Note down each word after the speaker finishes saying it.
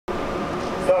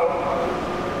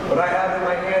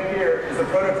a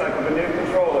prototype of a new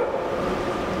controller.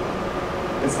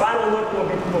 Its final look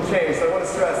will change, so I want to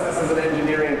stress this is an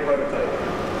engineering prototype.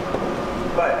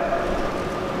 But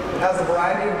it has a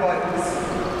variety of buttons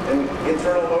and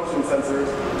internal motion sensors,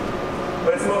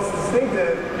 but its most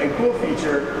distinctive and cool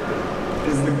feature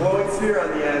is the glowing sphere on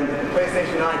the end that the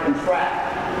PlayStation Eye can track.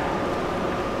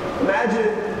 Imagine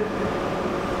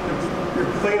you're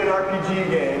playing an RPG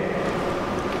game,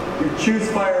 you choose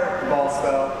fireball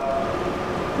spell,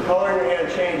 the color in your hand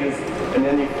changes, and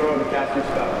then you throw to cast your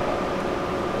spell.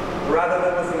 Rather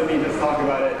than listen to me just talk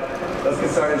about it, let's get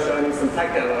started showing you some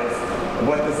tech demos of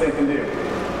what this thing can do.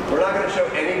 We're not going to show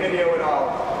any video at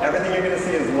all. Everything you're going to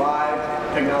see is live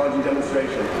technology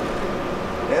demonstration.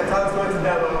 Anton's going to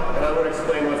demo, and I'm going to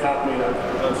explain what's happening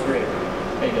on screen.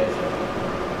 Hey guys.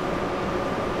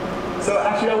 So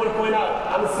actually I want to point out,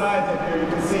 on the sides up here, you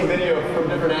can see video from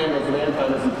different angles of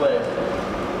Anton as he plays.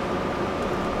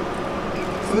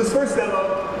 So this first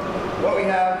demo, what we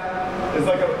have is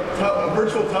like a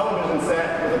virtual television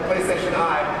set with a PlayStation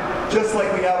Eye, just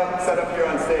like we have it set up here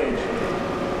on stage.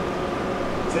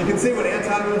 So you can see when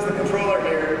Anton moves the controller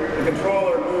here, the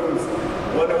controller moves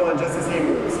one-to-one just as he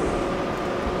moves.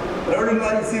 In order to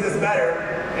let you see this better,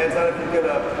 Anton, if you could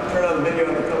turn on the video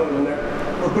on the television there,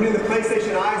 we're putting the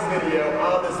PlayStation Eye's video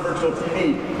on this virtual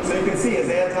TV. So you can see as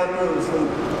Anton moves,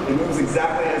 it moves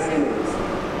exactly as he moves.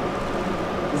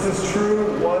 This is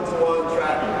true one-to-one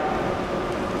tracking.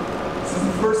 This is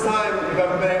the first time we've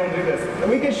ever been able to do this.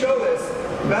 And we can show this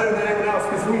better than anyone else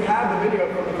because we have the video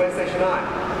from the PlayStation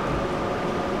Eye.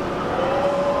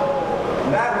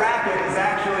 That racket is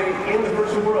actually in the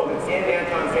virtual world. It's in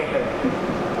Anton's hand.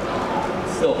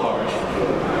 Still hard.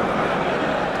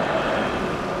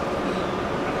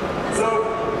 So,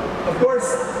 of course,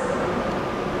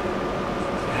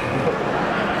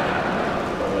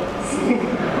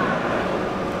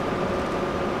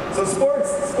 so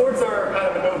sports are kind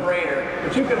of a no-brainer,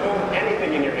 but you can hold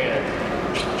anything in your hand.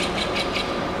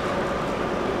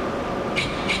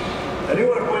 I do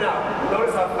want to point out,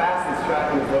 notice how fast it's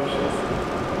tracking his motions.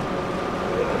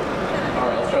 All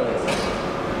right, let's try this.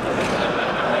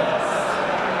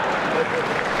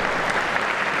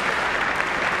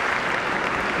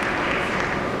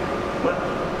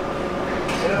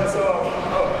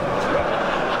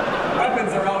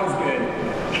 Weapons are always good.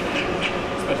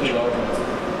 Especially large ones.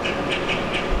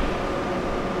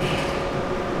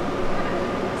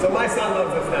 So my son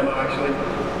loves this demo, actually.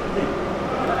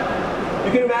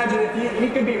 You can imagine if he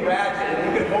could be Ratchet,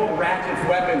 and he could hold Ratchet's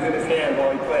weapons in his hand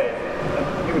while he played.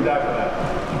 He would die for that.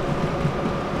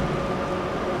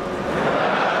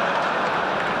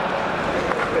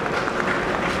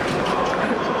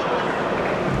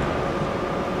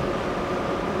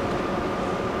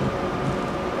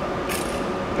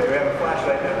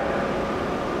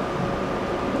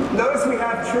 Notice we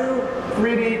have true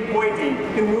 3D pointing.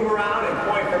 You can move around and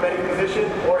point from any position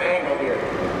or angle here.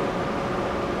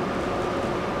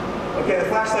 Okay, the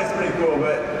flashlight's pretty cool,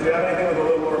 but do you have anything with a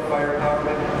little more firepower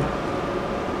maybe?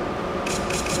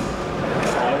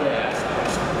 Oh yeah.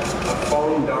 A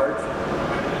foam dart.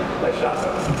 Nice shot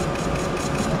though.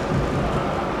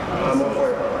 More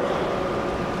firepower.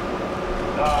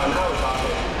 Now we're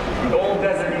talking. Gold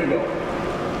Desert Eagle.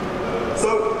 So,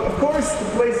 of course, the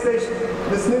PlayStation,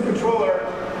 this new controller,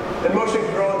 and motion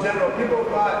control in general, people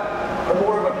thought are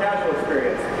more of a casual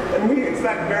experience. And we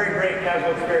expect very great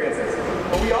casual experiences.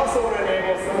 But we also want to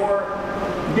enable some more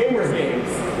gamers games.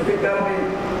 I think that'll be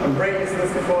a great use of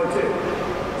this controller too.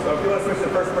 So if you want to switch to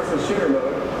first-person shooter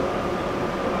mode,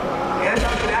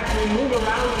 Anton can actually move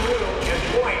around the room and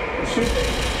point and shoot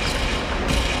things.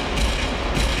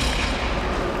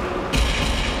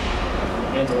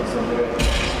 Angela's so good.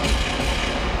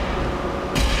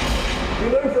 We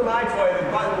learned from EyeToy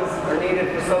that buttons are needed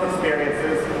for some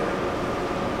experiences.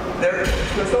 There's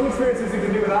some experiences you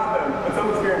can do without them, but some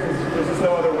experiences there's just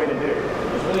no other way to do.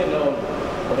 There's really no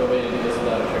other way to do this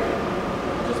without a trigger.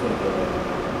 Just want to feel it.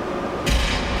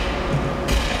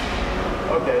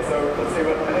 Okay, so let's see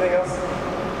what, anything else?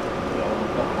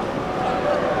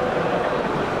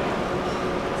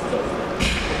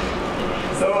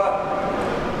 So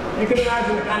you can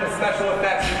imagine the kind of special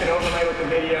effects you can overlay with the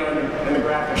video and the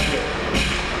graphics here.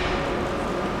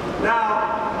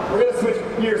 Now, we're going to switch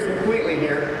gears completely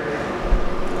here.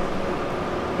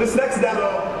 This next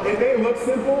demo, it may look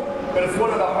simple, but it's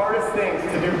one of the hardest things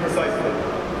to do precisely.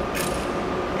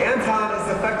 Anton is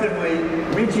effectively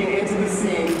reaching into the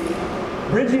scene,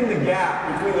 bridging the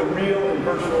gap between the real and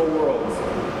virtual worlds.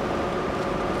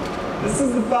 This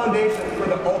is the foundation for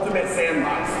the ultimate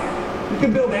sandbox. You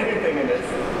can build anything in this.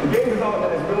 The game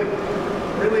development is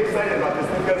really excited about this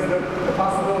because the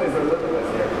possibilities are limitless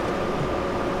here.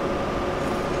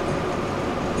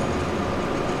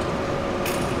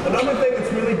 Another thing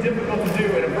that's really difficult to do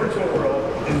in a virtual world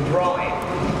is drawing.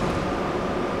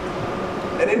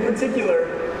 And in particular,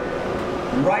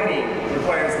 writing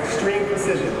requires extreme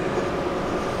precision.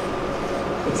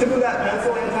 The tip of that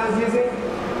pencil Anton's using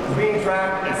is being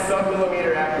tracked at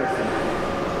sub-millimeter accuracy.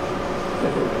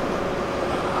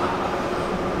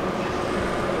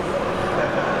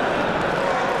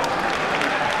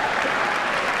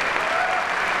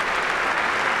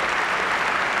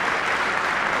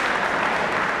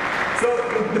 So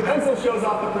the pencil shows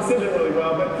off the precision really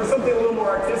well, but for something a little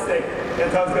more artistic,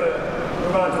 Anton's going to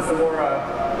move on to some more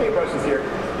paintbrushes here.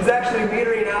 He's actually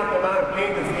metering out the amount of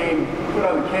paint that's being put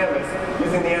on the canvas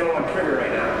using the analog trigger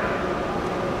right now.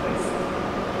 Nice.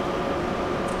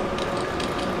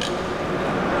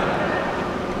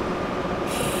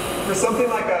 For something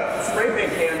like a spray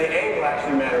paint can, the angle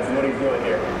actually matters in what he's doing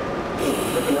here.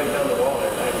 Ripping right down the wall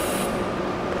there. Nice.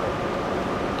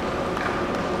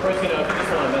 Of course, you know, if you just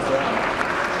want to mess around,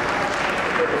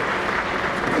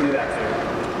 You can do that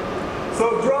too. So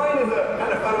drawing is a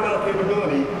kind of fundamental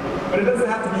capability, but it doesn't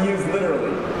have to be used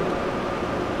literally.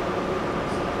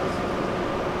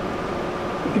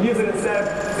 You could use it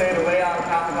instead, say, to lay out a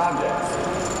path of objects.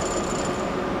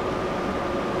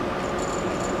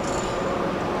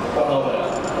 hold it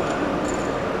up.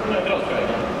 No, you can always try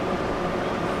again.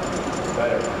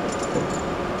 Better.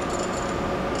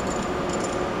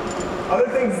 Other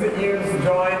things that use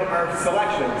drawing are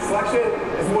selection. Selection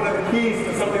is one of the keys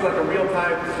to something like a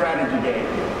real-time strategy game.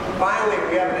 Finally,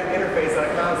 we have an interface on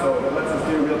a console that lets us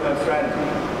do real-time strategy.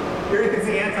 Here you can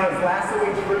see Anton's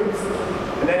lassoing troops,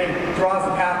 and then he draws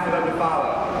a path for them to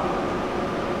follow.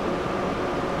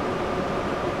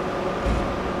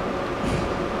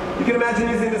 You can imagine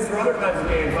using this for other kinds of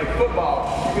games, like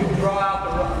football. You can draw out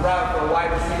the route for a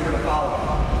wide receiver to follow.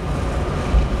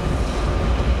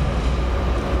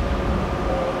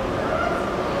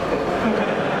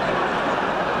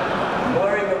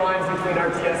 Blurring the lines between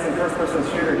RTS and first-person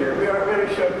shooter here. We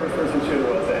already showed first-person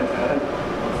shooter was Anton.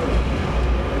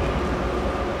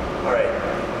 All right.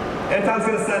 Anton's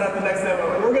going to set up the next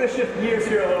demo, and we're going to shift gears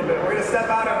here a little bit. We're going to step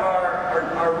out of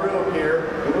our room here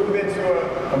and move into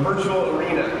a virtual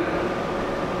arena.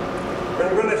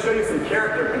 And we're going to show you some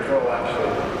character control, actually.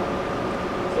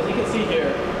 So as you can see here,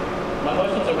 my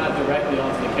motions are mapped directly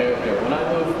onto the character. When I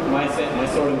move my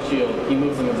sword and shield, he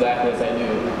moves them exactly as I do.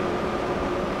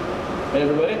 Hey,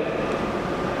 everybody?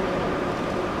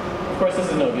 Of course,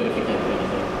 this is no good if you can't do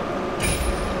anything.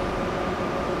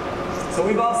 So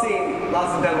we've all seen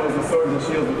lots of demos with swords and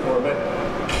shields before, but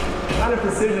the kind of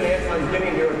precision Anton's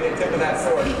getting here with the tip of that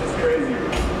sword is just crazy.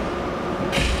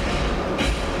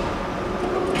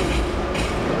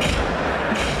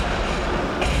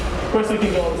 Of course, we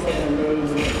can go on standard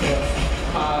moves, we can press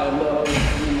high, low, deep,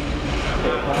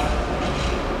 hit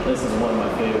high. This is one of my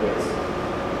favorites.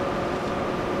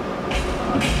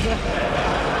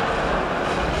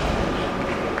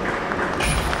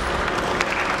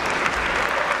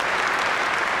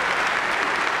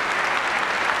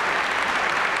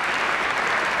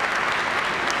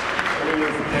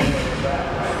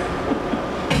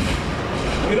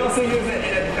 You can also use it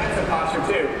in a defensive posture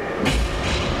too.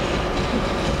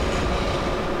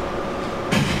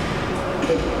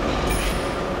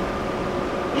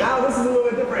 Now this is a little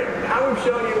bit different. Now we've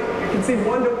shown you, you can see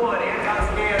one-to-one Anton's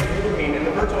hands moving and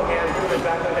the virtual hands doing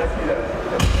exactly what SP does.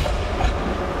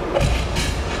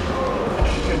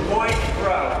 You can point and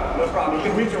throw, no problem. You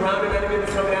can reach around an enemy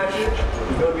that's coming at you.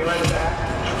 He's going behind the back.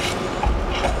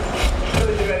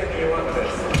 Really do anything you want with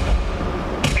this.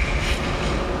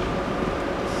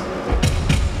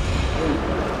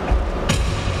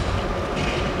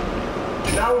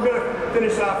 Now we're going to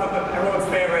finish off with everyone's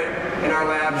favorite in our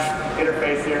lab's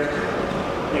interface here,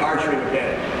 the archery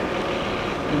mechanic.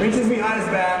 He reaches behind his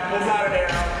back, pulls out an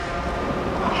arrow,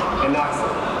 and knocks it.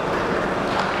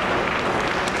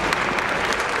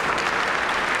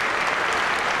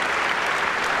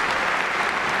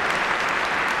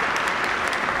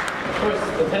 Of course,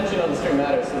 the tension on the string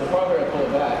matters, so the farther